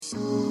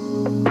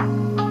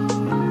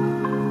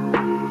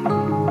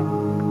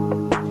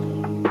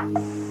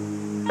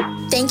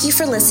you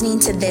for listening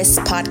to this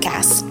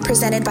podcast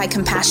presented by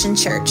Compassion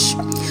Church.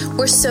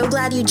 We're so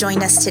glad you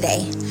joined us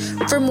today.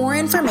 For more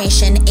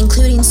information,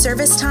 including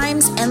service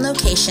times and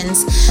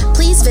locations,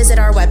 please visit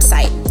our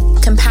website,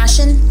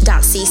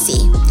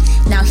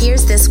 compassion.cc. Now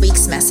here's this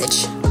week's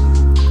message.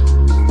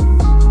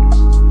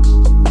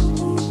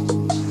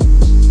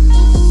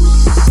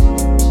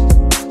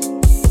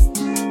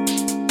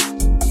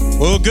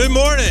 Well, good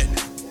morning.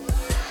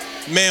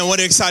 Man, what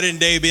an exciting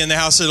day to be in the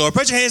house of the Lord.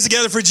 Put your hands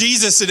together for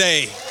Jesus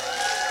today.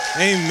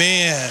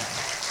 Amen.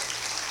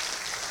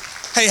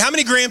 Hey, how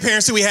many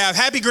grandparents do we have?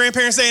 Happy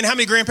Grandparents Day, and how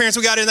many grandparents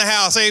we got in the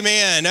house?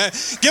 Amen.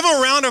 Give them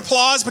a round of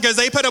applause because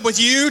they put up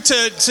with you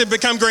to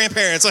become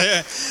grandparents.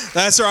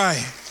 That's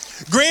right.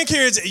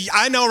 Grandkids,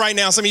 I know right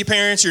now some of you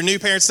parents, your new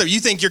parents, you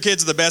think your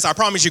kids are the best. I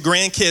promise you,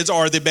 grandkids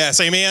are the best.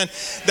 Amen.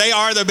 They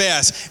are the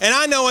best. And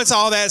I know it's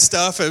all that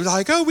stuff. It's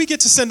like, oh, we get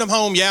to send them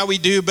home. Yeah, we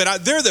do.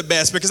 But they're the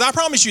best because I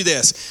promise you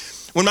this.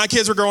 When my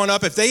kids were growing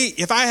up,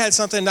 if I had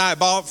something that I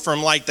bought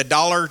from like the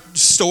dollar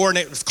store and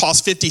it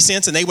cost 50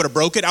 cents and they would have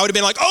broke it, I would have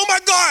been like, oh my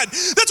God,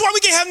 that's why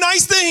we can have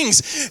nice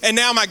things. And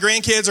now my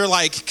grandkids are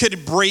like,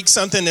 could break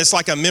something that's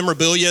like a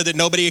memorabilia that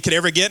nobody could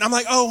ever get. And I'm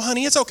like, oh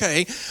honey, it's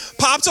okay.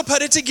 Pops will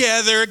put it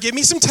together. Give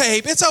me some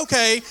tape. It's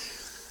okay.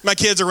 My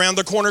kids around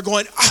the corner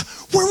going,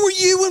 where were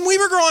you when we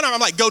were growing up?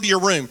 I'm like, go to your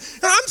room.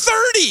 I'm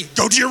 30.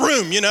 Go to your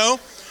room, you know.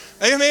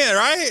 Amen,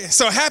 right?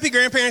 So happy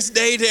Grandparents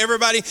Day to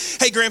everybody.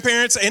 Hey,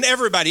 grandparents and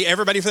everybody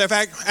for that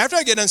fact. After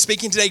I get done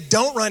speaking today,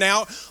 don't run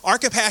out. Our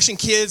Compassion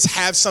kids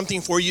have something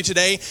for you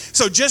today.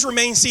 So just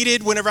remain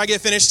seated whenever I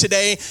get finished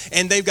today,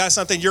 and they've got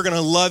something. You're going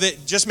to love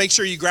it. Just make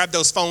sure you grab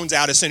those phones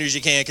out as soon as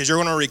you can because you're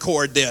going to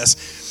record this.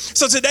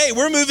 So today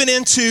we're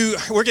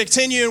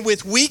continuing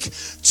with week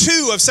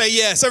 2 of Say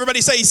Yes. Everybody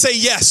say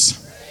yes.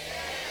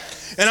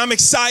 And I'm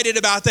excited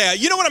about that.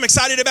 You know what I'm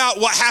excited about?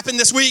 What happened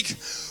this week?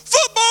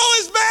 Football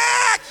is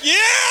back!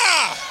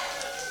 Yeah!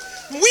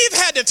 We've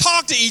had to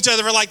talk to each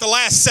other for like the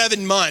last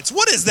 7 months.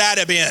 What has that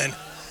been?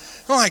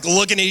 We're like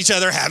looking at each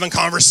other, having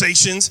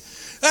conversations.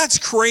 That's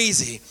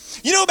crazy.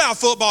 You know about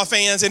football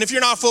fans, and if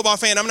you're not a football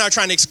fan, I'm not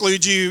trying to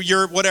exclude you.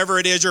 Your whatever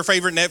it is, your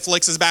favorite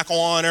Netflix is back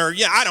on, or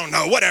I don't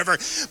know, whatever.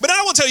 But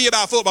I will tell you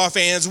about football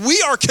fans.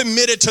 We are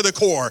committed to the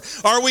core,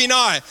 are we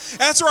not?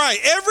 That's right.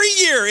 Every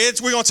year,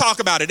 we're going to talk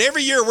about it.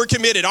 Every year, we're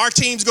committed. Our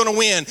team's going to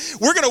win.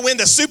 We're going to win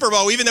the Super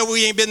Bowl, even though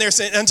we ain't been there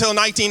until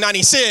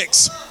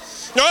 1996.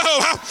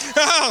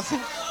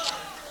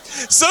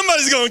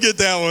 Somebody's going to get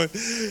that one.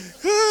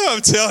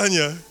 I'm telling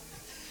you.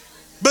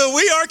 But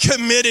we are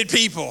committed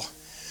people.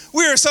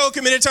 We are so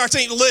committed to our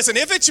team. Listen,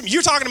 if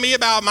you're talking to me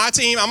about my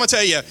team, I'm going to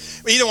tell you,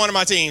 either one of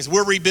my teams,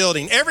 we're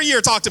rebuilding. Every year,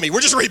 talk to me.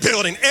 We're just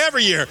rebuilding.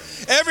 Every year.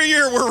 Every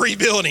year, we're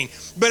rebuilding.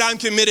 But I'm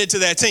committed to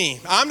that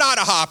team. I'm not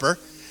a hopper.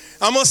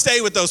 I'm going to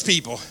stay with those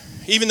people,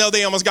 even though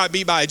they almost got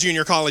beat by a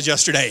junior college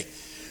yesterday.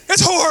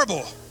 It's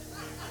horrible.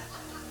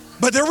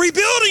 But they're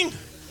rebuilding.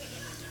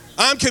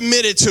 I'm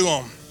committed to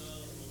them.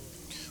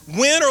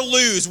 Win or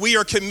lose, we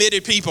are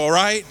committed people,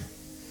 right?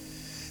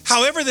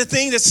 However, the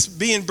thing that's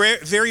being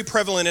very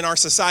prevalent in our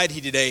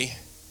society today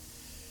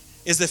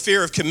is the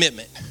fear of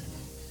commitment.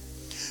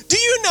 Do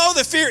you know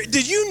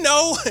did you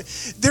know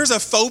there's a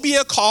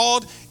phobia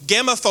called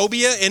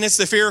gamophobia, and it's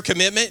the fear of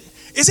commitment?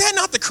 Is that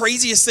not the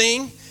craziest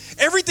thing?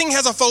 Everything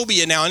has a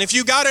phobia now, and if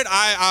you got it,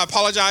 I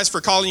apologize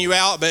for calling you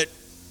out, but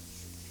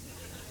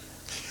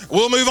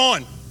we'll move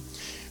on.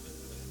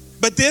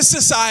 But this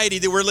society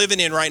that we're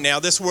living in right now,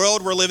 this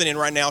world we're living in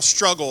right now,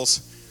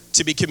 struggles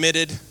to be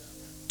committed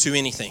to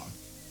anything.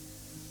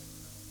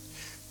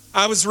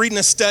 I was reading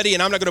a study,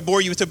 and I'm not going to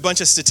bore you with a bunch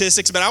of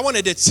statistics, but I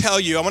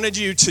wanted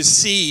you to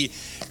see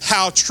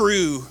how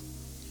true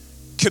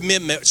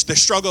commitment, the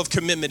struggle of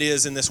commitment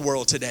is in this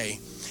world today.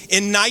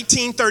 In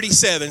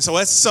 1937, so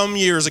that's some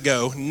years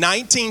ago,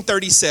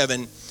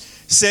 1937,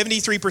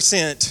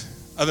 73%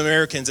 of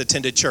Americans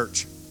attended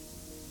church.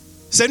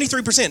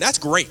 73%, that's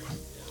great.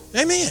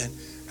 Amen.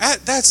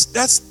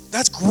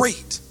 That's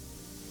great.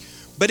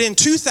 But in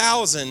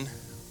 2000,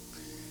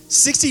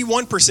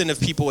 61% of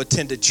people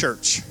attended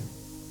church.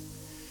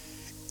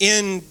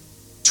 In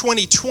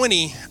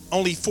 2020,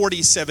 only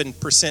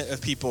 47%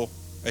 of people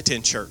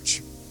attend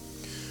church.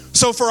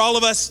 So for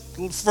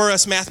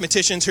us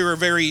mathematicians who are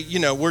very,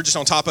 we're just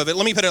on top of it,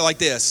 let me put it like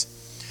this.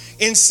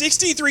 In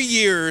 63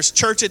 years,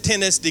 church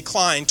attendance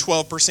declined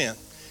 12%.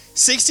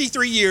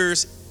 63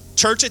 years,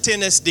 church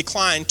attendance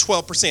declined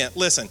 12%.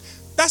 Listen,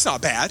 that's not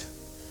bad.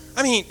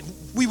 I mean,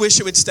 we wish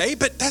it would stay,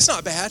 but that's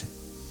not bad.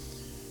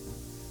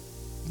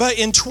 But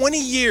in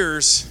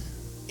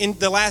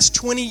the last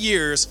 20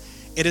 years,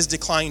 it has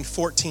declined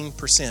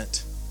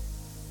 14%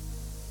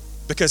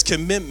 because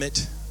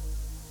commitment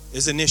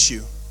is an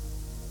issue.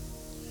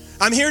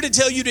 I'm here to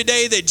tell you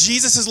today that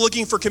Jesus is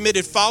looking for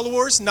committed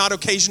followers, not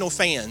occasional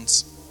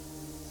fans.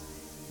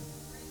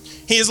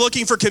 He is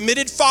looking for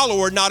committed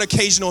followers, not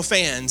occasional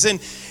fans. And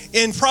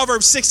in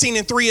Proverbs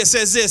 16:3, it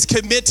says this: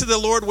 commit to the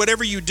Lord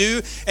whatever you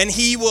do, and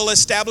he will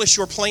establish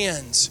your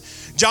plans.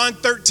 John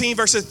 13,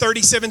 verses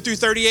 37 through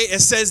 38,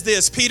 it says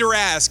this: Peter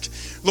asked,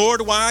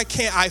 Lord, why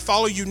can't I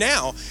follow you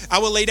now? I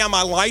will lay down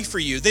my life for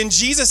you. Then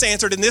Jesus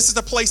answered, and this is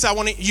the place I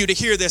want you to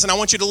hear this, and I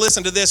want you to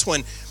listen to this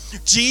one.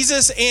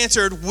 Jesus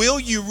answered, will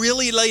you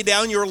really lay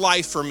down your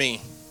life for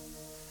me?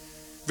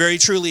 Very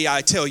truly,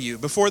 I tell you,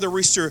 before the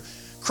rooster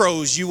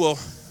crows, you will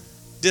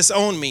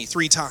disown me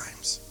 3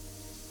 times.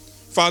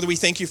 Father, we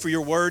thank you for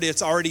your word.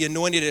 It's already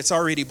anointed. It's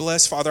already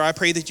blessed. Father, I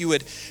pray that you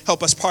would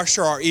help us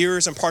posture our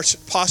ears and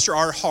posture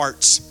our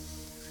hearts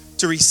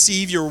to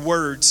receive your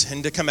words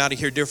and to come out of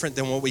here different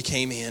than what we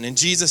came in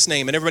Jesus'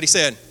 name. And everybody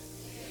said,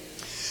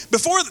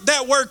 before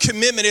that word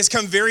commitment has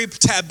become very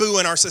taboo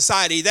in our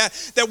society.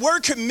 That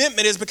word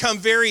commitment has become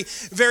very,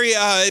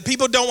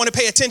 people don't want to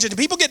pay attention to.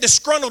 People get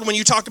disgruntled when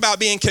you talk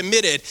about being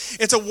committed.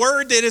 It's a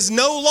word that is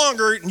no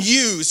longer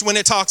used when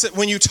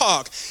you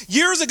talk.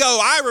 Years ago,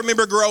 I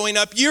remember growing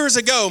up years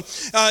ago,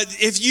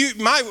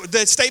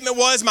 the statement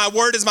was, my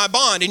word is my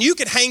bond. And you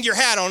could hang your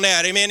hat on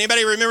that. Amen.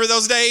 Anybody remember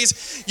those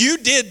days? You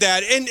did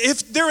that. And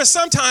if there was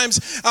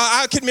sometimes,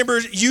 I could remember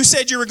you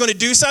said you were going to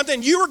do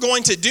something, you were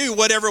going to do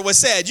whatever was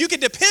said. You could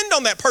depend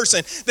on that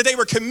person that they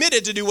were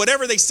committed to do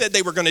whatever they said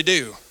they were going to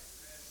do.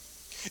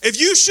 If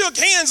you shook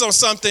hands on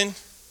something,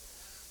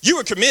 you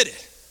were committed.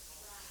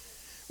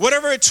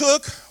 Whatever it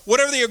took,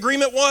 whatever the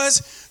agreement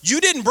was, you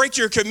didn't break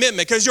your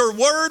commitment because your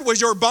word was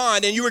your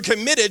bond and you were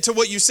committed to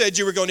what you said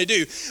you were going to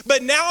do.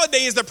 But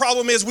nowadays, the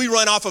problem is we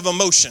run off of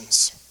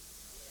emotions.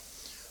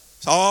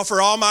 So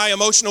for all my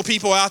emotional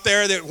people out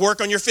there that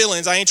work on your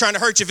feelings, I ain't trying to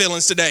hurt your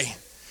feelings today.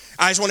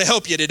 I just want to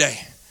help you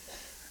today.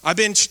 I've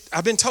been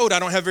told I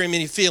don't have very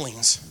many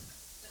feelings.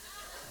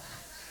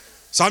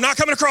 So I'm not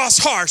coming across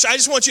harsh. I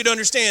just want you to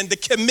understand the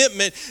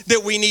commitment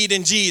that we need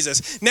in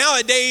Jesus.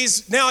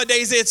 Nowadays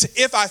it's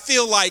if I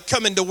feel like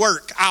coming to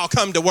work, I'll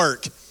come to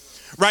work.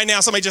 Right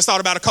now, somebody just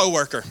thought about a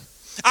coworker.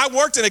 I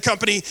worked in a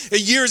company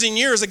years and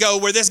years ago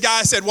where this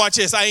guy said, watch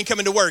this, I ain't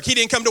coming to work. He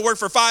didn't come to work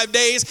for 5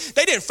 days.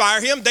 They didn't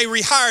fire him. They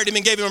rehired him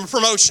and gave him a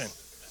promotion.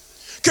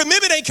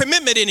 Commitment ain't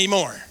commitment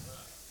anymore.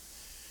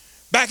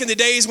 Back in the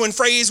days when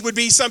phrase would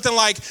be something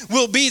like,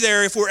 we'll be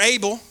there if we're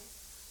able.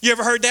 You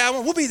ever heard that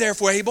one? We'll be there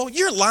if we're able.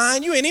 You're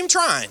lying. You ain't even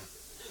trying.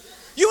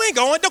 You ain't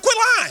going. Don't quit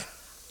lying.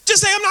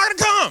 Just say, I'm not going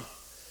to come.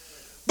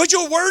 But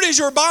your word is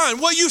your bond.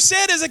 What you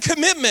said is a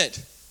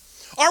commitment.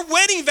 Our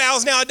wedding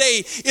vows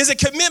nowadays is a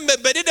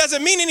commitment, but it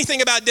doesn't mean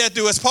anything about death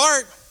do us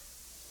part.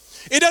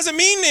 It doesn't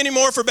mean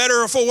anymore for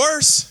better or for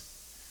worse.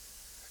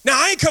 Now,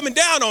 I ain't coming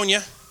down on you,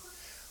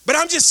 but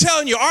I'm just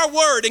telling you, our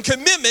word and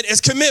commitment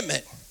is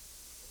commitment.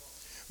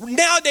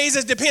 Nowadays,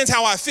 it depends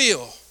how I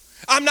feel.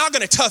 I'm not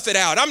going to tough it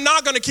out. I'm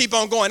not going to keep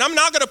on going. I'm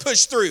not going to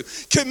push through.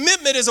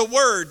 Commitment is a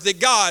word that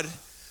God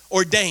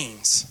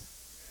ordains.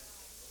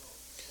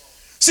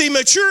 See,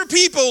 mature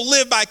people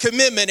live by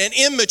commitment and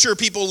immature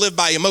people live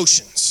by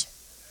emotions.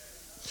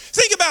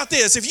 Think about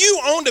this. If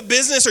you owned a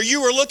business or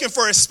you were looking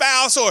for a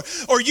spouse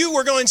or you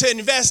were going to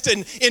invest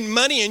in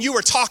money and you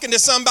were talking to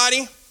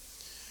somebody,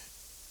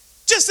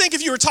 just think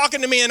if you were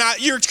talking to me and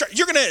you're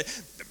going to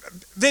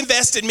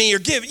invest in me or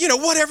give,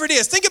 whatever it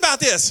is. Think about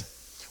this.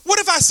 What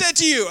if I said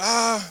to you,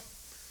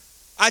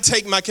 I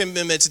take my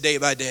commitments day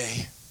by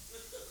day.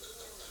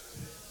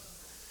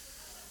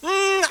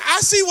 I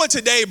see what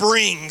today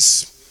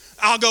brings.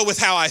 I'll go with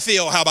how I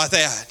feel. How about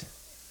that?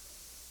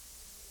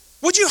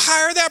 Would you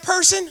hire that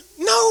person?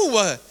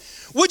 No.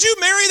 Would you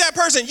marry that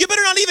person? You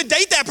better not even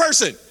date that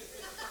person.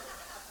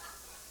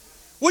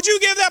 Would you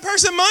give that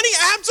person money?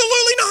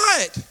 Absolutely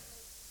not.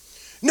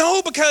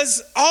 No,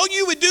 because all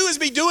you would do is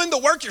be doing the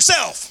work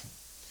yourself.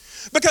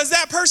 Because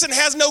that person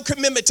has no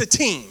commitment to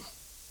team.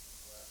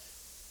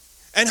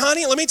 And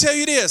honey, let me tell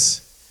you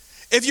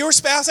this. If your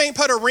spouse ain't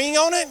put a ring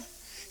on it,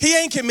 he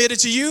ain't committed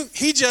to you.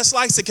 He just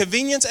likes a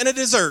convenience and a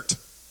dessert.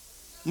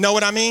 Know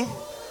what I mean?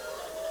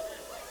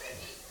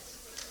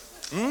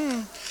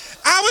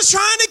 I was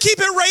trying to keep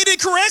it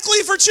rated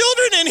correctly for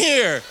children in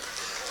here.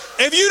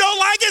 If you don't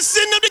like it,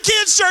 send them to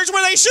kids' church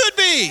where they should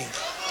be.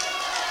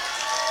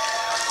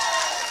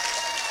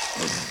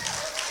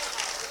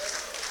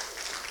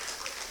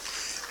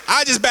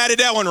 I just batted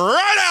that one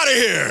right out of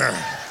here.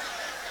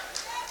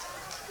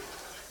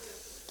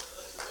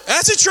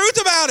 That's the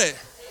truth about it.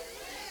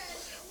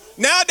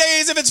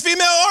 Nowadays, if it's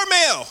female or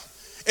male,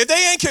 if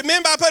they ain't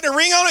committed by putting a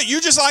ring on it, you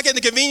just like it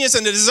the convenience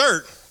and the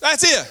dessert.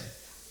 That's it.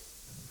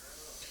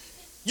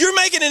 You're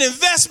making an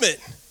investment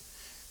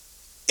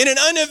in an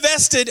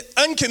uninvested,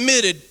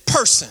 uncommitted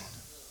person.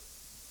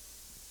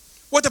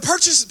 What the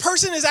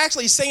person is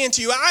actually saying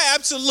to you,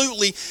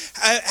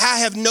 I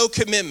have no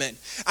commitment.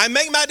 I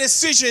make my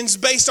decisions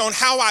based on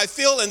how I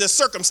feel and the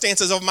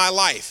circumstances of my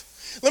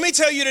life. Let me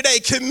tell you today,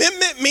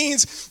 commitment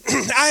means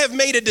I have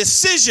made a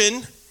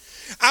decision.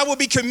 I will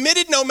be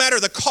committed no matter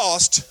the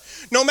cost,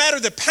 no matter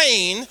the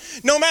pain,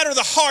 no matter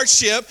the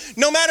hardship,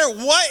 no matter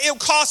what it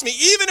costs me.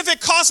 Even if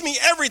it costs me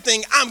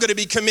everything, I'm going to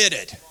be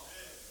committed.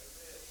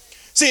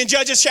 See, in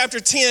Judges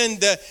chapter 10,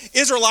 the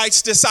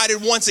Israelites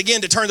decided once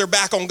again to turn their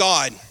back on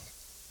God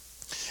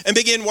and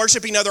begin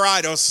worshiping other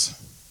idols.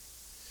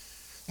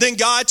 Then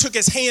God took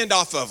his hand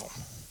off of them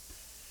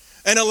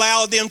and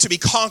allowed them to be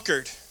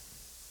conquered.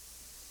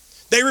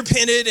 They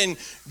repented, and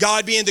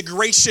God, being the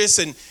gracious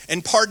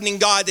and pardoning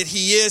God that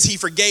he is, he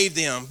forgave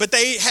them. But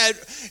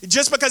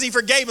just because he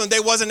forgave them, they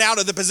wasn't out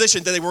of the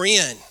position that they were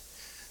in.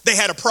 They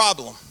had a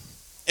problem,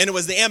 and it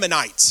was the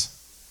Ammonites.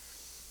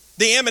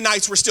 The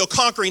Ammonites were still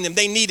conquering them.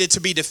 They needed to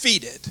be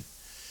defeated.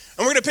 And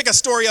we're going to pick a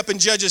story up in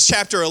Judges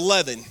chapter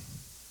 11.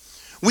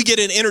 We get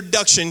an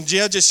introduction,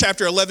 Judges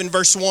chapter 11,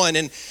 verse 1,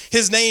 and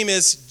his name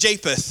is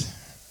Japheth.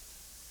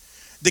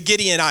 The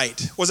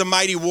Gideonite was a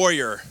mighty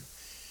warrior.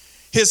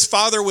 His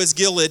father was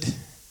Gilead.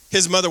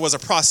 His mother was a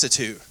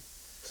prostitute.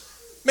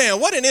 Man,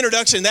 what an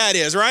introduction that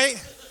is, right?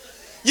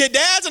 Your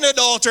dad's an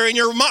adulterer, and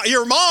your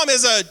mom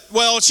is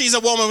she's a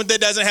woman that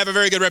doesn't have a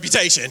very good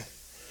reputation.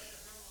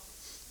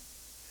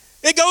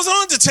 It goes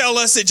on to tell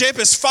us that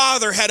Japheth's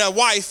father had a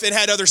wife and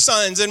had other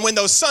sons, and when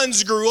those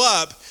sons grew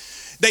up,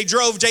 they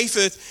drove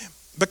Japheth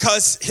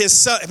because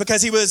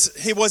he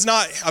was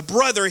not a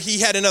brother, he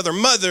had another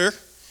mother.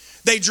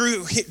 They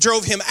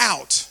drove him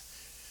out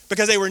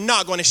because they were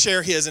not going to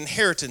share his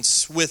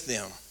inheritance with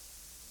them.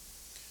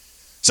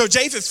 So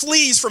Japheth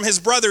flees from his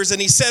brothers and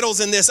he settles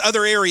in this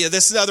other area,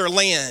 this other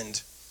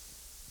land.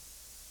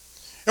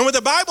 And what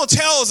the Bible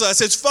tells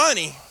us, it's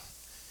funny.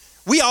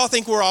 We all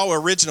think we're all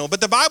original,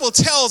 but the Bible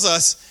tells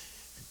us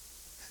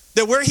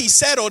that where he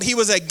settled, he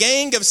was a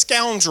gang of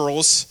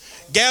scoundrels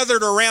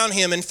gathered around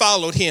him and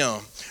followed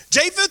him.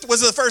 Japheth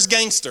was the first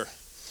gangster.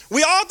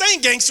 We all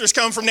think gangsters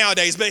come from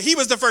nowadays, but he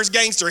was the first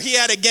gangster. He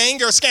had a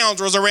gang of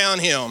scoundrels around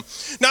him.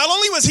 Not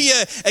only was he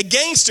a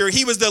gangster,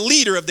 he was the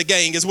leader of the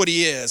gang is what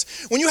he is.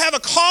 When you have a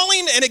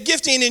calling and a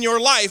gifting in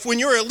your life, when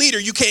you're a leader,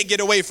 you can't get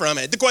away from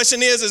it. The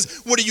question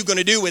is what are you going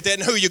to do with it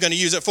and who are you going to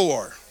use it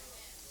for?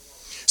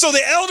 So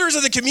the elders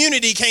of the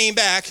community came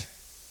back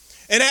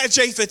and asked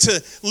Japheth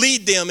to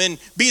lead them and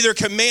be their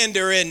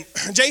commander. And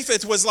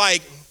Japheth was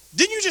like,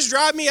 didn't you just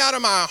drive me out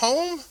of my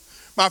home,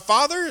 my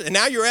father, and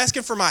now you're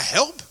asking for my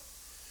help?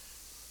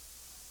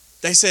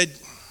 They said,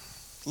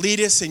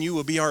 lead us and you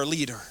will be our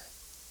leader.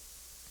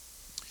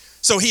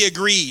 So he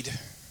agreed.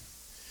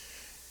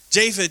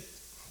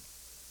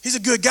 Japheth, he's a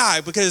good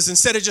guy because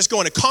instead of just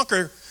going to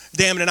conquer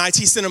the Ammonites,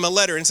 he sent him a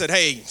letter and said,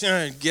 hey,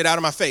 get out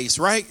of my face,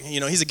 right? You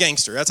know, he's a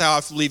gangster. That's how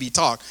I believe he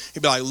talked. He'd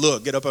be like,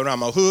 look, get up around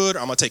my hood.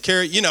 I'm going to take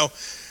care of you. You know,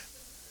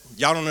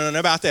 y'all don't know nothing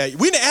about that.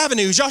 We in the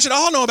avenues. Y'all should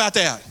all know about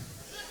that.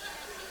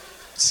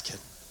 Just kidding.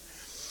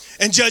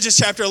 In Judges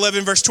chapter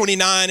 11, verse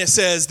 29, it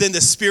says, then the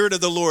Spirit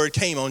of the Lord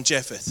came on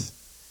Japheth.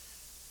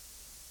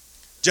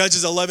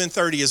 Judges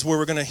 11:30 is where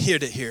we're going to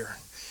hit it here.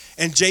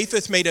 And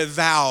Japheth made a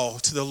vow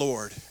to the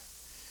Lord.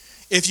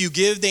 If you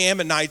give the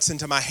Ammonites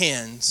into my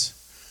hands,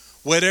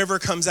 whatever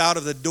comes out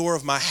of the door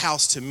of my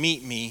house to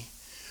meet me,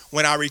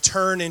 when I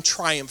return in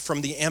triumph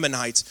from the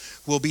Ammonites,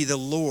 will be the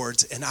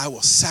Lord's, and I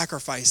will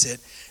sacrifice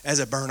it as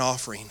a burnt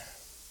offering.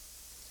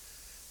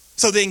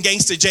 So then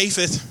Gangsta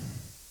Japheth,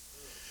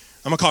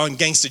 I'm going to call him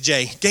Gangsta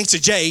J.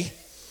 Gangsta J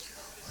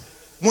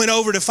went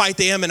over to fight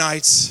the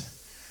Ammonites,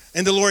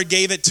 and the Lord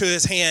gave it to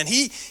his hand.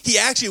 He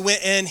actually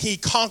went and he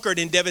conquered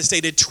and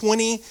devastated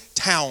 20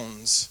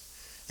 towns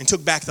and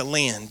took back the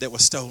land that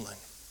was stolen.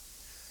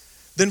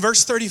 Then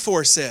verse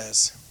 34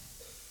 says,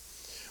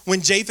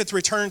 when Japheth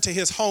returned to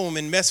his home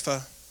in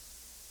Mizpah,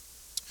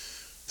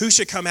 who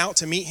should come out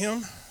to meet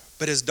him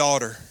but his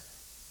daughter,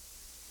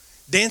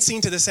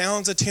 dancing to the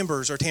sounds of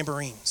timbres or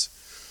tambourines.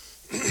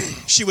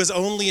 She was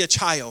only a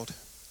child.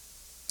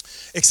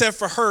 Except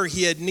for her,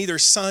 he had neither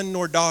son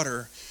nor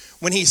daughter.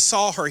 When he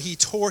saw her, he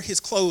tore his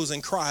clothes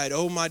and cried,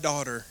 "Oh, my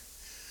daughter,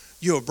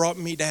 you have brought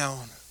me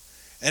down,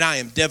 and I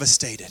am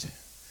devastated.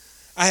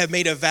 I have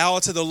made a vow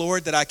to the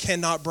Lord that I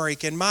cannot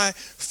break." And my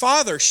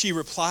father, she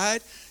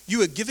replied,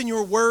 "You have given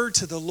your word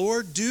to the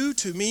Lord. Do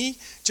to me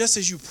just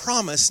as you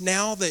promised,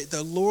 now that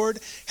the Lord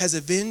has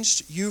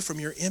avenged you from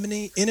your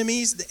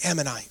enemies, the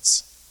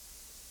Ammonites."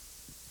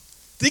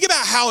 Think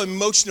about how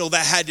emotional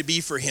that had to be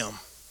for him.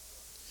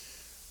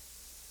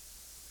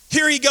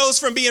 Here he goes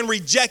from being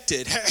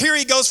rejected. Here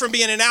he goes from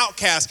being an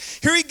outcast.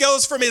 Here he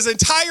goes from his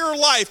entire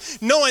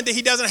life knowing that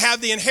he doesn't have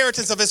the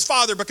inheritance of his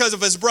father because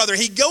of his brother.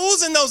 He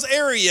goes in those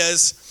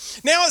areas.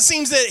 Now it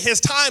seems that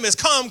his time has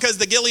come because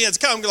the Gilead's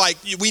come like,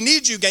 "We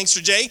need you, Gangster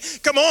Jay.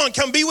 Come on,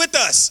 come be with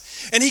us."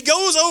 And he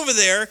goes over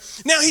there.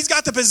 Now he's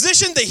got the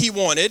position that he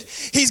wanted.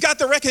 He's got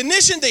the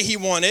recognition that he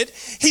wanted.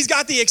 He's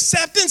got the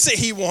acceptance that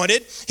he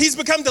wanted. He's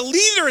become the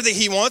leader that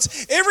he wants.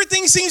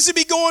 Everything seems to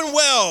be going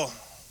well.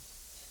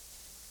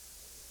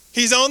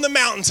 He's on the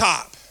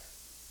mountaintop.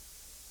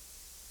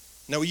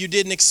 No, you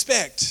didn't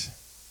expect.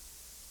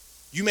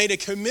 You made a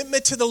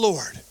commitment to the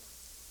Lord.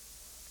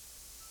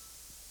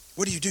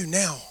 What do you do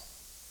now?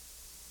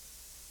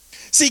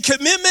 See,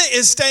 commitment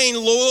is staying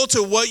loyal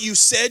to what you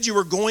said you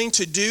were going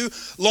to do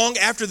long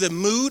after the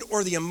mood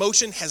or the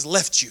emotion has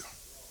left you.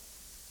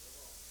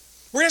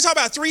 We're going to talk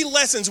about 3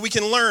 lessons we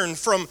can learn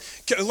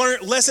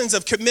lessons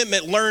of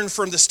commitment learned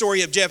from the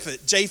story of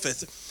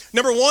Japheth.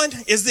 Number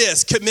 1 is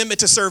this: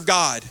 commitment to serve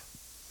God.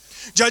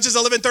 Judges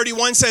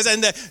 11:31 says,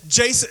 and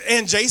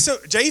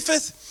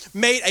Japheth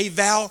made a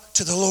vow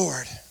to the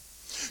Lord.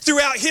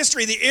 Throughout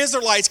history, the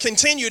Israelites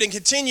continued and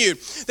continued.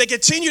 They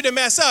continued to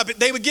mess up.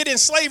 They would get in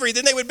slavery,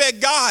 then they would beg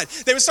God.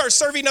 They would start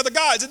serving other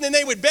gods, and then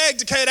they would beg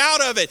to get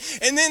out of it.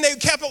 And then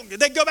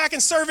they'd go back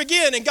and serve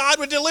again, and God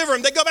would deliver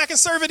them. They'd go back and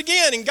serve it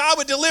again, and God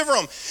would deliver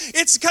them.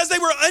 It's because they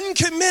were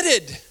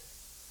uncommitted.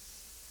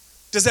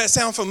 Does that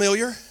sound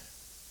familiar?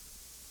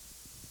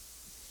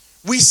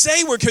 We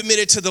say we're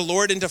committed to the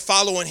Lord and to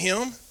following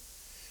him.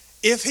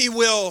 If he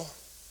will,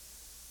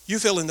 you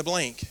fill in the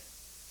blank.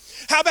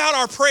 How about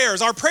our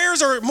prayers? Our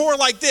prayers are more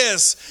like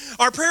this.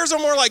 Our prayers are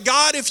more like,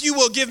 God, if you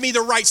will give me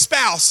the right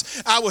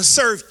spouse, I will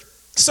serve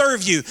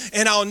you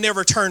and I'll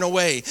never turn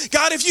away.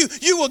 God,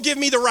 if you will give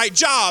me the right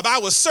job, I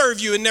will serve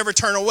you and never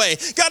turn away.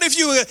 God, if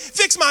you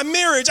fix my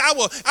marriage, I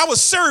will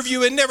serve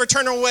you and never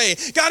turn away.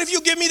 God, if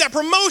you give me that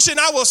promotion,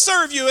 I will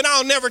serve you and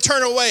I'll never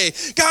turn away.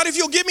 God, if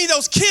you'll give me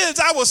those kids,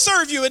 I will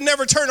serve you and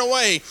never turn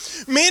away.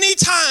 Many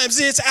times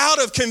it's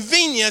out of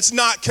convenience,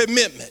 not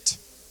commitment.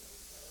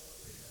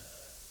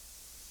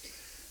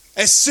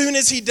 As soon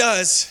as he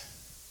does,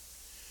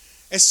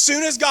 as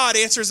soon as God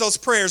answers those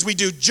prayers, we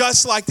do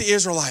just like the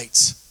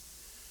Israelites.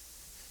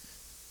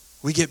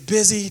 We get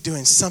busy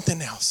doing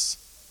something else.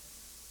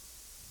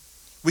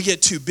 We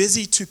get too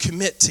busy to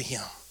commit to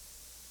him.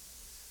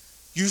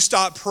 You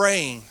stop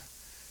praying.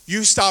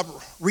 You stop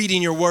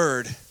reading your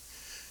word.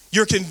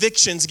 Your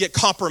convictions get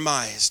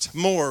compromised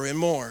more and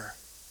more.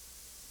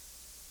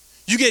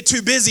 You get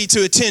too busy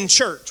to attend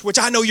church, which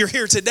I know you're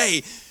here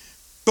today,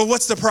 but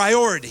what's the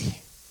priority?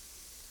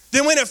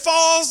 Then when it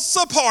falls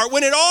apart,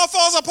 when it all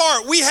falls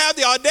apart, we have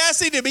the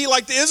audacity to be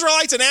like the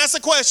Israelites and ask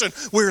the question,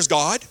 where's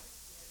God?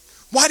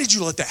 Why did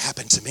you let that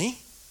happen to me?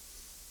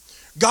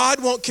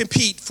 God won't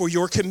compete for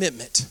your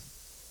commitment.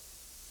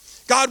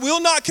 God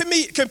will not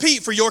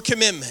compete for your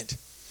commitment.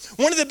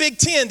 One of the big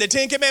 10, the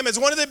 10 commandments,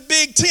 one of the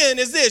big 10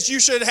 is this: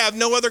 you should have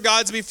no other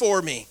gods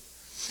before me.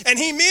 And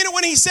he meant it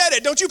when he said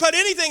it. Don't you put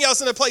anything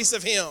else in the place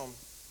of him.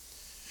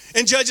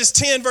 In Judges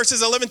 10,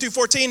 verses 11 through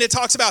 14, it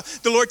talks about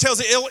the Lord tells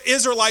the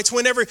Israelites,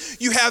 whenever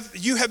you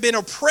have been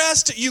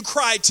oppressed, you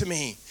cried to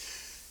me.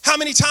 How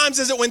many times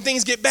is it when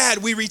things get bad,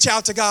 we reach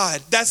out to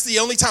God? That's the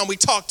only time we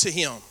talk to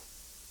him.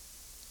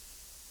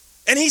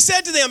 And he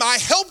said to them, I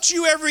helped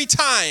you every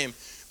time,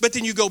 but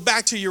then you go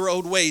back to your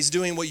old ways,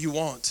 doing what you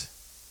want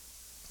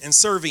and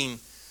serving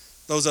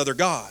those other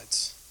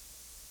gods.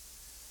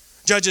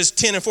 Judges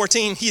 10 and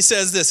 14, he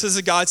says this is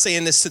God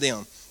saying this to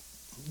them.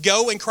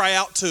 Go and cry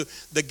out to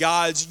the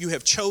gods you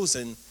have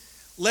chosen.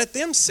 Let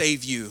them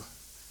save you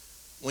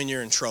when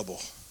you're in trouble.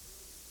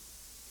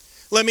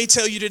 Let me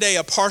tell you today,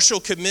 a partial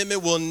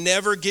commitment will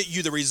never get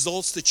you the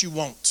results that you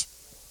want.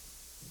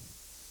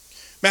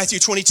 Matthew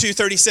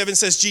 22:37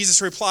 says, Jesus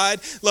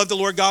replied, love the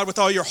Lord God with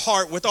all your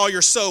heart, with all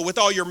your soul, with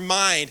all your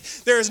mind.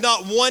 There is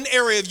not one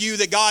area of you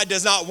that God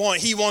does not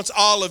want. He wants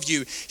all of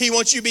you. He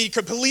wants you to be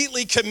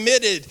completely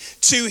committed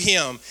to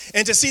him.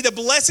 And to see the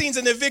blessings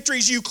and the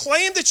victories you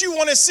claim that you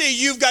want to see,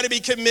 you've got to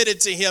be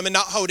committed to him and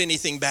not hold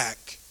anything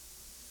back.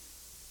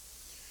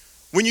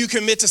 When you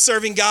commit to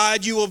serving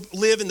God, you will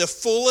live in the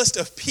fullest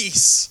of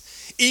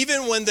peace.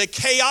 Even when the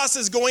chaos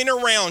is going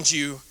around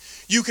you,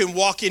 you can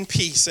walk in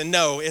peace and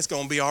know it's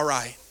going to be all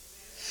right.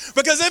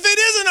 Because if it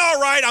isn't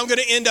all right, I'm going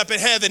to end up in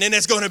heaven and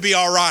it's going to be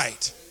all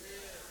right.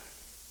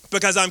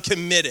 Because I'm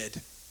committed.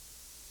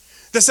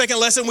 The second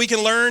lesson we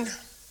can learn,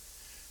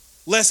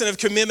 lesson of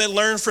commitment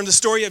learned from the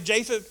story of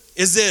Japheth,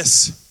 is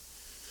this: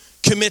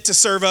 commit to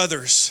serve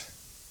others.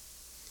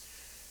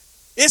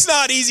 It's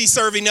not easy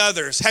serving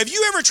others. Have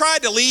you ever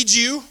tried to lead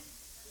you?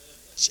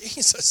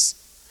 Jesus.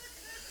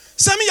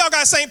 Some of y'all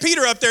got St.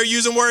 Peter up there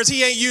using words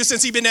he ain't used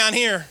since he been down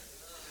here.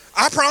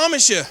 I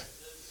promise you.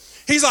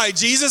 He's like,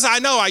 Jesus, I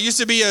know I used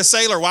to be a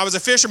sailor while I was a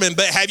fisherman,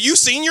 but have you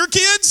seen your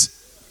kids?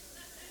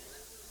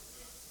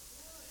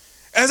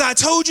 As I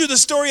told you the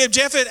story of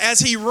Japheth, as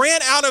he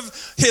ran out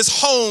of his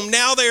home,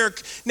 now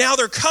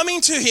they're coming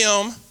to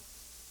him.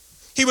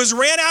 He was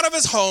ran out of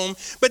his home,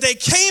 but they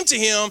came to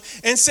him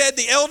and said,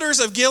 the elders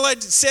of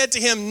Gilead said to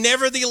him,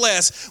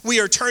 nevertheless, we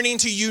are turning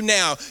to you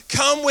now.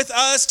 Come with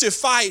us to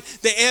fight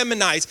the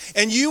Ammonites,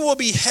 and you will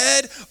be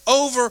head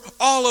over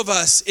all of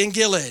us in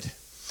Gilead.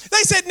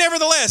 They said,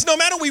 nevertheless. No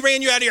matter we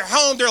ran you out of your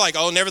home, they're like,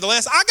 oh,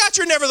 nevertheless. I got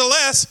your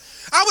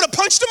nevertheless. I would have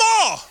punched them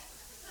all.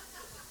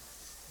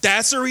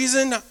 That's the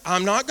reason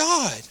I'm not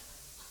God.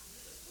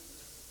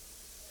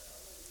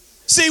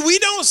 See, we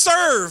don't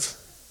serve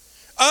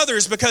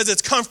others because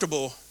it's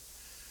comfortable.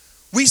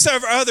 We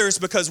serve others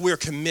because we're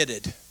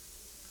committed.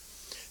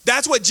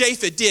 That's what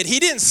Japheth did. He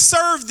didn't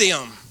serve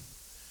them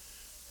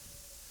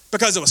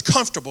because it was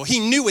comfortable. He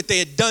knew what they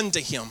had done to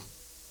him.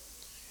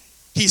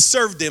 He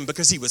served them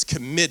because he was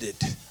committed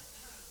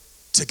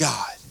to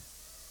God.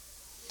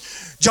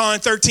 John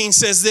 13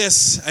 says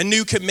this, a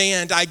new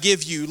command I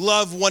give you,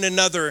 love one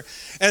another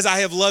as I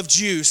have loved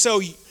you. So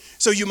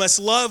you must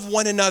love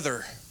one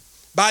another.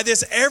 By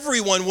this,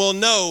 everyone will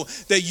know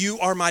that you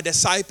are my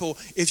disciple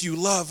if you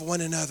love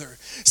one another.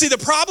 See, the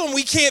problem,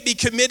 we can't be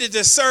committed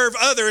to serve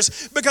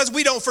others because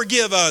we don't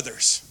forgive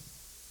others.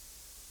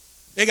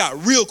 It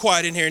got real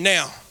quiet in here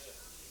now.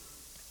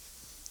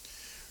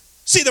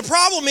 See, the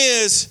problem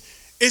is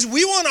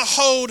we want to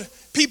hold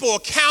people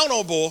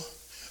accountable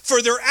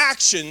for their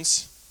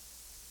actions,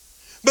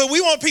 but we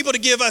want people to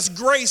give us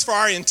grace for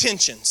our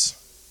intentions.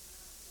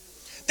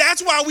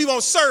 That's why we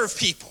won't serve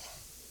people.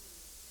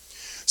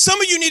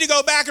 Some of you need to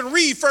go back and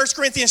read 1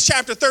 Corinthians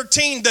chapter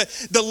 13,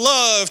 the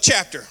love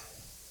chapter.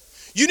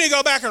 You need to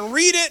go back and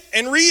read it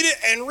and read it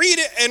and read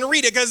it and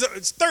read it, because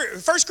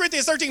 1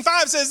 Corinthians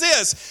 13:5 says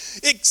this.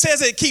 It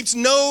says it keeps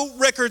no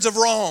records of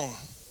wrong.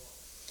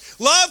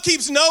 Love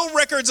keeps no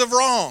records of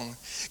wrong.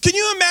 Can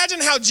you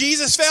imagine how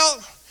Jesus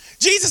felt?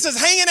 Jesus is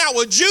hanging out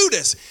with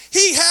Judas.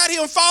 He had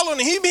him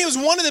following him. He was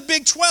one of the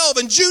big 12,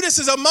 and Judas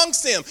is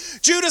amongst them.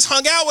 Judas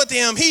hung out with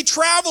him. He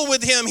traveled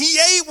with him. He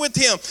ate with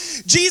him.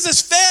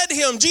 Jesus fed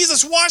him.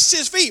 Jesus washed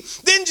his feet.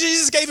 Then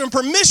Jesus gave him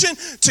permission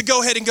to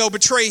go ahead and go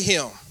betray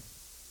him.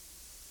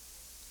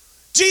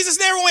 Jesus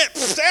never went,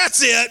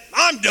 that's it,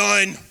 I'm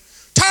done.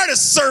 Tired of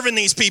serving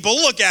these people.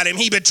 Look at him,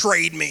 he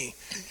betrayed me.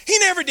 He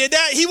never did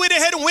that. He went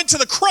ahead and went to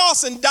the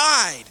cross and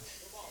died.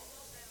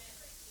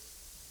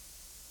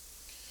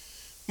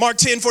 Mark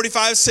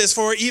 10:45 says,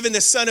 for even the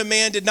Son of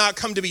Man did not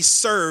come to be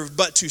served,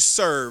 but to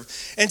serve,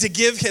 and to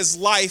give his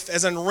life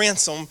as a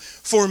ransom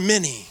for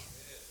many.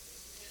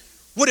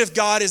 What if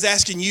God is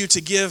asking you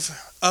to give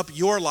up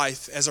your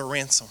life as a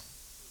ransom?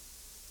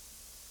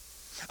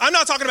 I'm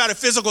not talking about a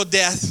physical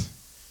death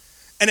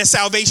and a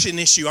salvation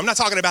issue. I'm not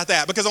talking about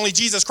that, because only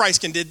Jesus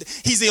Christ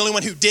he's the only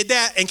one who did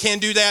that and can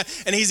do that,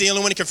 and he's the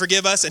only one who can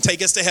forgive us and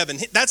take us to heaven.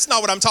 That's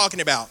not what I'm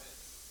talking about.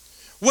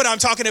 What I'm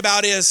talking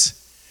about is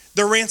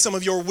the ransom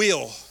of your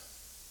will,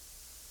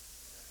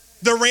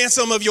 the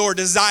ransom of your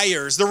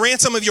desires, the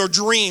ransom of your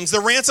dreams, the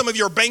ransom of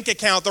your bank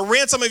account, the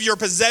ransom of your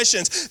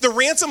possessions, the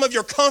ransom of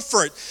your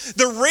comfort,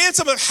 the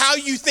ransom of how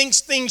you think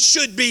things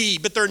should be,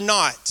 but they're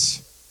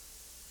not.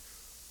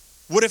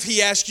 What if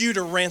he asked you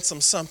to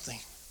ransom something?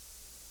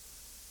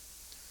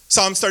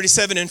 Psalms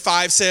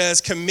 37:5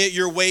 says, commit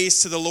your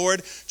ways to the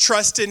Lord,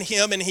 trust in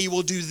him, and he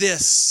will do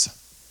this.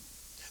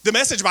 The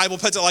Message Bible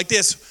puts it like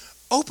this: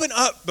 open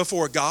up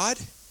before God,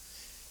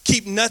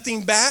 keep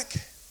nothing back,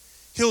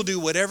 he'll do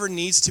whatever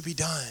needs to be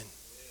done.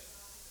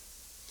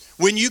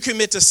 When you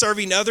commit to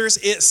serving others,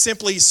 it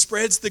simply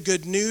spreads the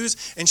good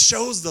news and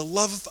shows the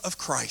love of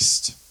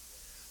Christ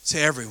to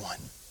everyone.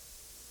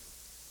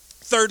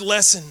 Third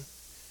lesson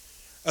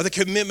of the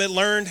commitment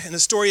learned in the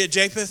story of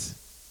Japheth: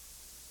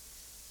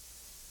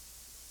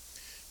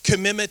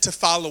 commitment to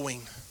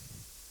following.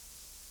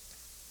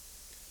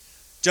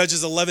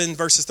 Judges 11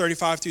 verses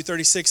 35 through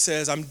 36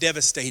 says, I'm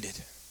devastated.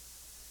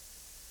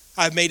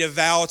 I've made a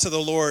vow to the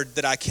Lord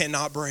that I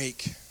cannot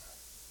break.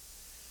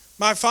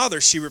 My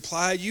father, she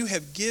replied, you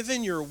have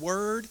given your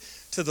word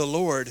to the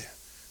Lord.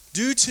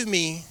 Do to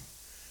me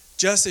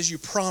just as you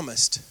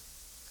promised,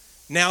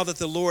 now that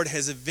the Lord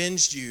has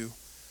avenged you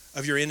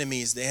of your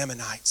enemies, the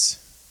Ammonites.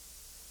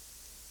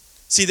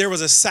 See, there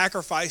was a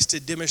sacrifice to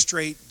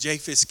demonstrate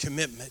Japheth's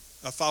commitment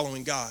of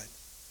following God.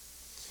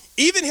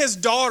 Even his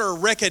daughter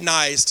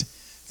recognized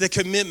the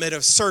commitment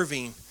of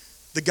serving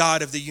the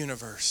God of the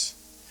universe.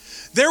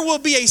 There will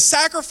be a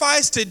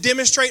sacrifice to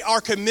demonstrate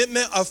our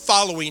commitment of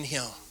following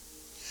him.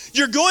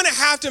 You're going to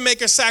have to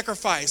make a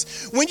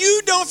sacrifice. When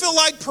you don't feel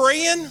like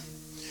praying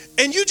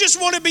and you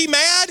just want to be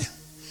mad,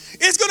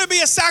 it's going to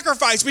be a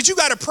sacrifice, but you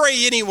got to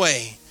pray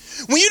anyway.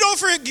 When you don't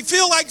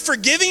feel like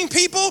forgiving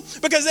people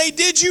because they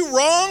did you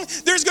wrong,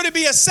 there's going to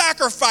be a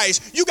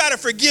sacrifice. You got to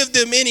forgive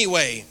them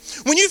anyway.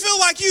 When you feel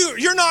like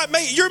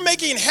you're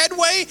making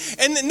headway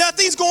and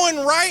nothing's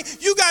going right,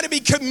 you got to be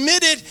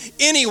committed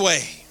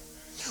anyway.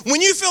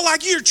 When you feel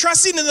like you're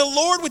trusting in the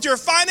Lord with your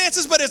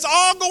finances, but it's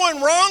all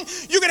going wrong,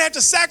 you're going to have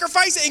to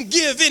sacrifice and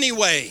give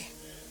anyway.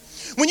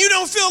 When you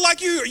don't feel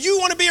like you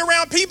want to be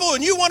around people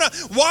and you want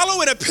to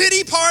wallow in a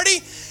pity party,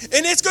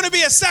 and it's going to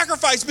be a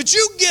sacrifice, but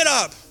you get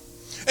up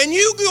and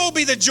you go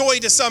be the joy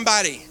to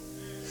somebody.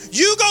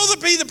 You go to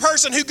be the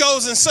person who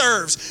goes and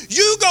serves.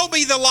 You go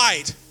be the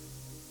light.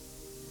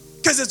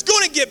 Because it's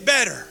going to get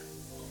better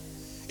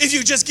if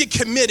you just get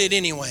committed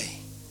anyway.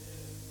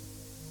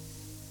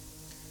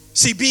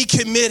 See, be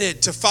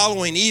committed to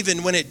following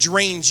even when it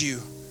drains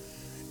you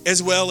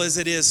as well as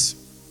it is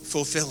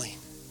fulfilling.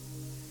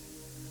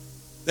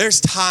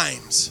 There's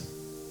times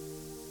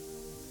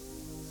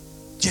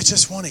you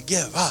just want to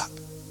give up.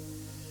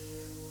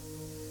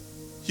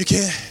 You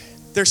can't.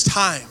 There's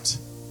times.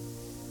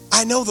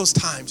 I know those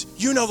times.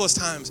 You know those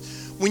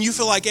times when you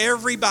feel like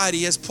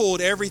everybody has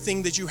pulled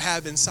everything that you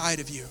have inside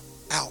of you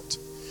out.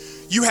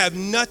 You have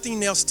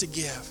nothing else to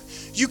give.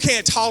 You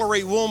can't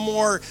tolerate one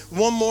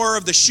more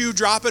of the shoe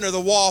dropping or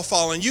the wall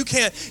falling. You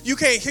can't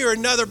hear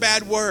another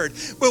bad word.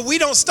 But we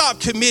don't stop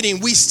committing.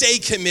 We stay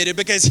committed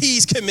because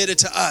he's committed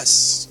to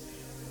us.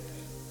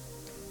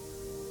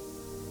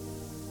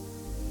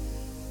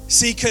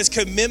 See, because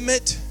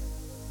commitment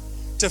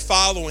to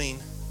following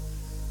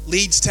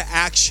leads to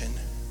action,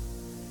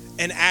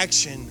 and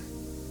action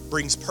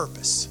brings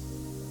purpose.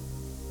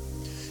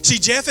 See,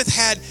 Japheth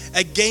had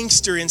a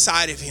gangster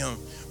inside of him,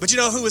 but you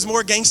know who was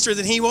more gangster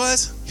than he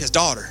was? His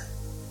daughter.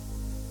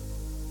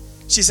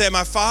 She said,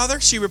 my father,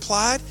 she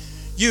replied,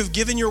 You have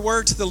given your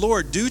word to the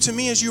Lord. Do to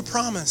me as you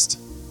promised.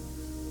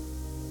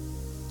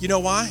 You know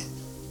why?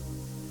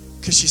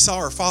 Because she saw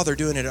her father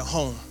doing it at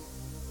home.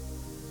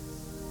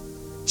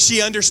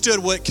 She understood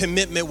what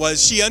commitment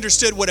was. She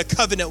understood what a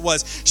covenant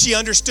was. She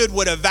understood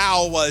what a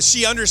vow was.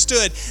 She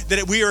understood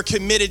that we are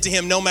committed to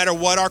him no matter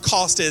what our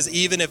cost is.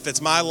 Even if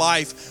it's my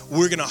life,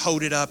 we're going to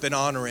hold it up and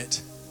honor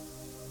it.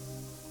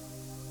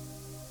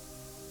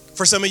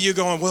 For some of you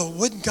going, well,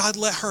 wouldn't God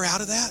let her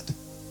out of that?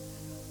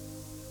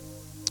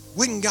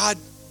 Wouldn't God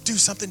do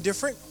something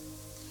different?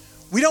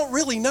 We don't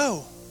really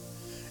know.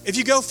 If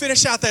you go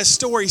finish out that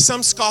story,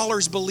 some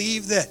scholars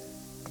believe that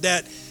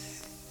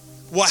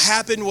what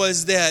happened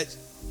was that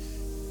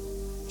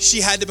she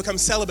had to become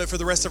celibate for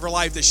the rest of her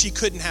life, that she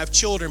couldn't have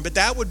children. But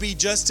that would be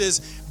just as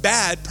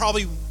bad,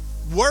 probably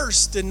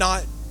worse than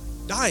not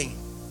dying.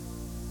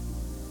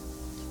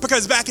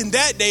 Because back in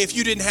that day, if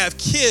you didn't have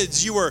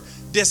kids, you were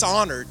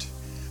dishonored.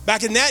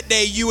 Back in that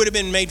day, you would have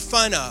been made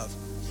fun of.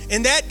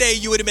 In that day,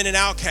 you would have been an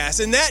outcast.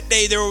 In that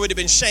day, there would have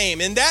been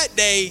shame. In that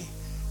day,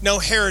 no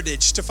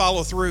heritage to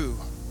follow through.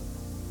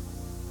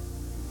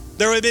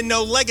 There would have been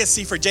no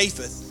legacy for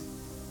Japheth.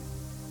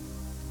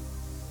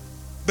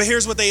 But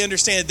here's what they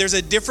understand. There's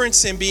a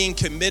difference in being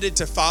committed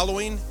to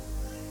following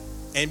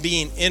and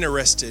being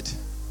interested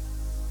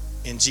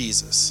in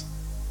Jesus.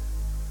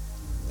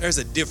 There's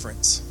a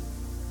difference.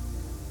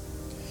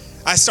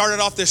 I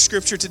started off this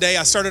scripture today.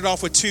 I started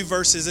off with 2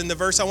 verses. And the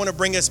verse I want to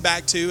bring us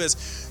back to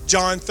is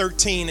John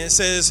 13. It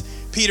says,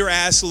 Peter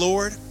asked,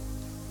 Lord,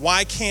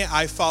 why can't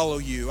I follow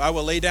you? I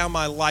will lay down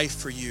my life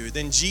for you.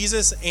 Then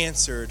Jesus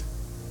answered,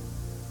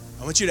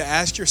 I want you to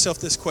ask yourself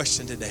this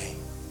question today.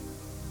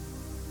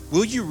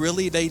 Will you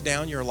really lay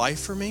down your life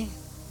for me?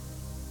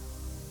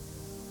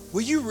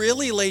 Will you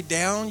really lay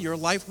down your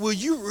life? Will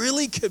you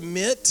really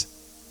commit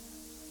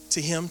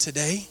to him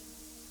today?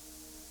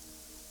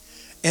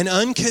 An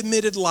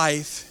uncommitted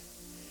life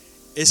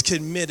is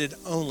committed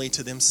only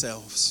to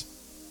themselves.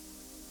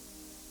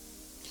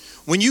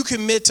 When you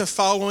commit to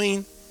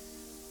following,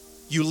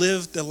 you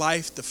live the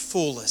life the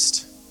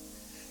fullest.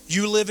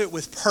 You live it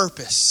with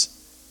purpose.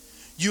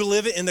 You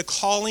live it in the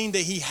calling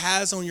that he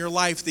has on your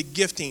life, the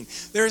gifting.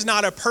 There is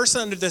not a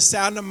person under the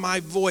sound of my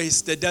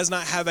voice that does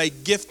not have a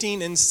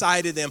gifting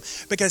inside of them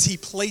because he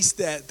placed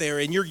that there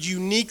and you're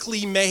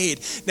uniquely made.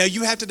 Now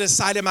you have to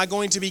decide, am I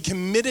going to be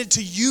committed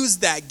to use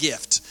that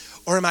gift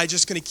or am I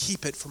just going to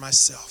keep it for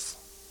myself?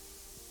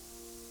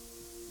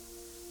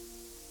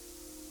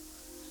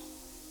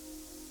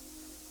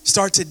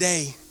 Start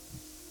today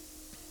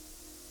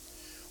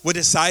with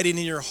deciding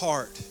in your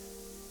heart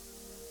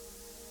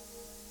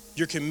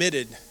you're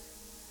committed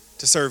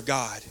to serve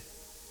God.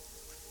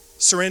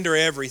 Surrender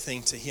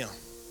everything to him.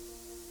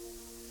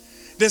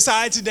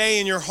 Decide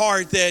today in your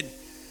heart that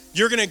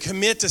you're going to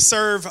commit to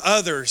serve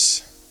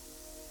others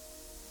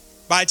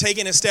by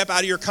taking a step out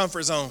of your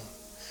comfort zone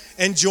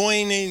and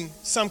joining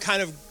some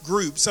kind of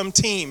group, some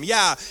team.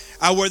 Yeah,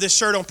 I wear this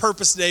shirt on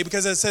purpose today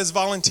because it says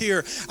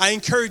volunteer. I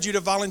encourage you to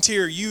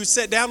volunteer. You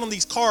sat down on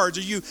these cards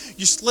or you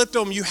slipped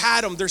them, you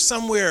had them, they're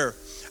somewhere.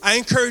 I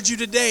encourage you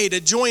today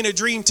to join a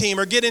dream team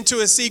or get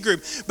into a C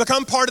group.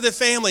 Become part of the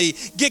family.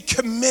 Get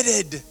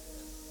committed.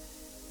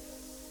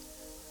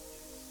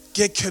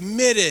 Get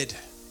committed.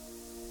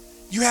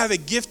 You have a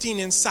gifting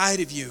inside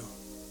of you.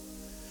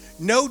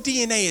 No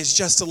DNA is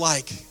just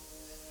alike.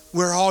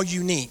 We're all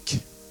unique.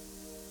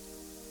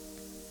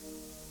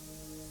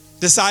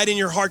 Decide in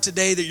your heart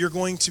today that you're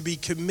going to be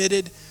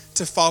committed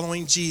to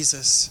following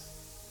Jesus,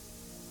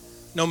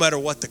 no matter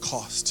what the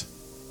cost.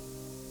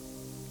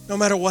 No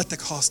matter what the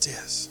cost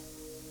is.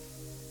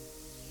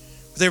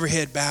 With every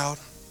head bowed.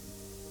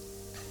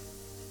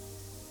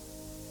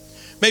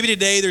 Maybe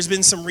today there's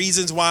been some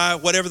reasons why,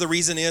 whatever the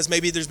reason is,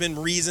 maybe there's been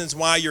reasons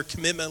why your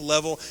commitment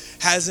level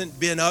hasn't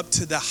been up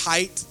to the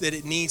height that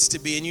it needs to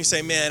be. And you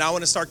say, man, I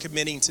want to start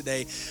committing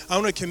today. I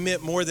want to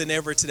commit more than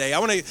ever today. I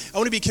want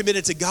to be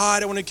committed to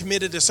God. I want to be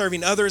committed to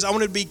serving others. I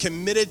want to be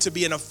committed to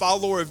being a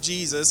follower of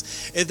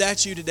Jesus. If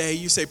that's you today,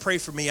 you say, pray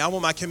for me. I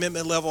want my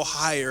commitment level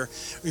higher.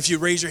 If you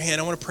raise your hand,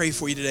 I want to pray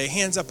for you today.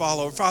 Hands up all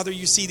over. Father,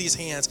 you see these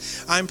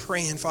hands. I'm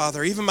praying,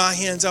 Father. Even my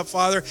hands up,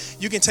 Father.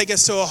 You can take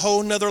us to a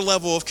whole nother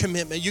level of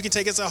commitment. You can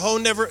take us a whole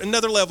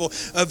another level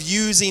of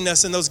using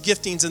us and those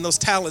giftings and those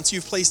talents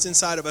you've placed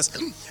inside of us.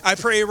 I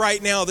pray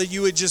right now that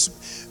you would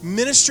just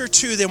minister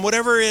to them,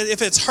 whatever,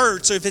 if it's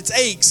hurts or if it's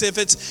aches, if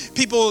it's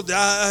people,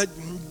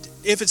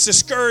 if it's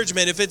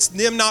discouragement, if it's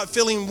them not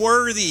feeling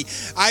worthy.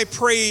 I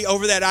pray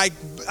over that.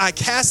 I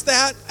cast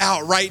that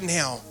out right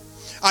now.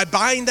 I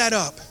bind that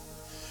up.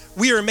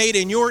 We are made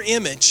in your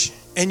image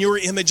and your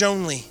image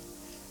only.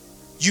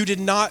 You did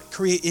not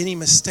create any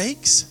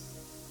mistakes.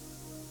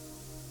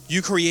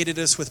 You created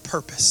us with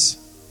purpose.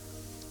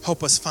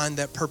 Help us find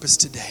that purpose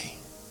today.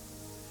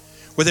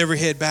 With every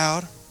head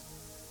bowed.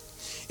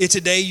 If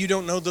today you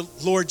don't know the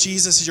Lord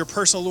Jesus as your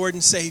personal Lord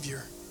and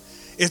Savior,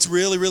 it's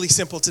really, really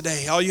simple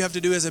today. All you have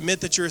to do is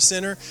admit that you're a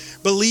sinner.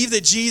 Believe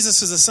that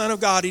Jesus is the Son of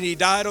God and he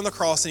died on the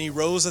cross and he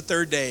rose the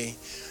third day.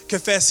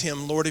 Confess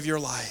him, Lord of your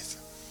life.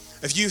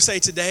 If you say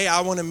today,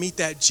 I want to meet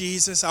that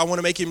Jesus, I want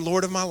to make him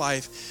Lord of my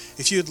life,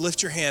 if you would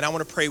lift your hand, I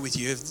want to pray with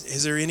you.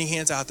 Is there any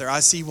hands out there?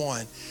 I see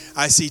 1,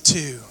 I see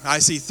 2, I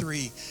see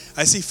 3,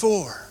 I see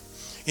 4.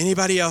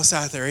 Anybody else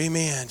out there?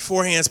 Amen.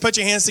 4 hands. Put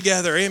your hands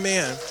together.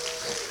 Amen.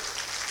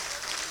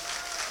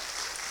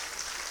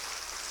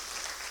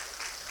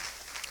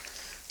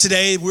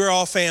 Today, we're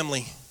all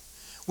family.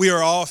 We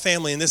are all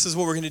family, and this is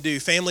what we're going to do.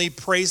 Family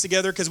prays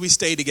together because we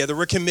stay together.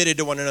 We're committed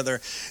to one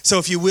another. So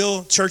if you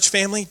will, church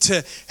family,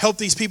 to help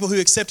these people who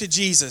accepted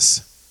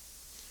Jesus,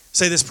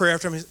 say this prayer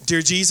after me.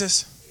 Dear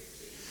Jesus,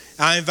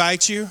 I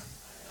invite you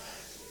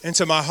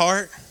into my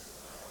heart,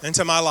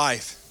 into my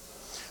life.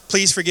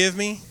 Please forgive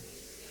me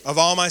of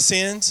all my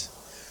sins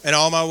and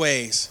all my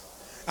ways.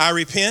 I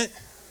repent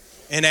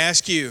and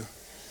ask you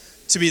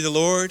to be the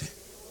Lord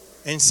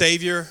and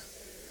Savior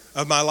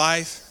of my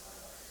life.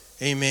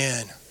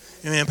 Amen.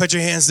 Amen. Put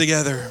your hands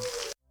together.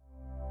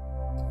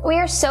 We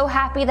are so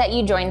happy that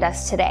you joined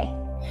us today.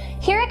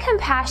 Here at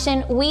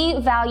Compassion, we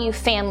value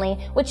family,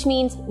 which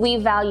means we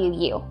value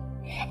you.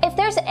 If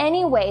there's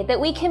any way that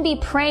we can be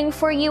praying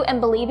for you and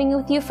believing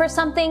with you for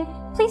something,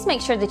 please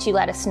make sure that you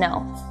let us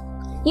know.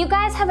 You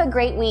guys have a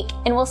great week,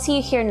 and we'll see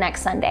you here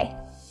next Sunday.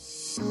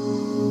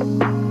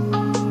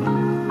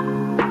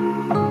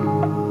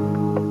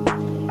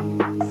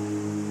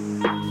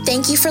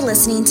 Thank you for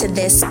listening to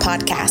this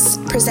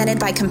podcast presented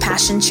by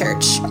Compassion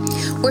Church.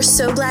 We're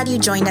so glad you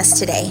joined us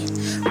today.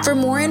 For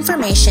more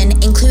information,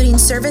 including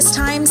service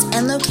times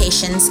and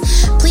locations,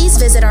 please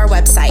visit our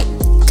website,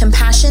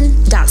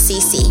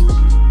 compassion.cc.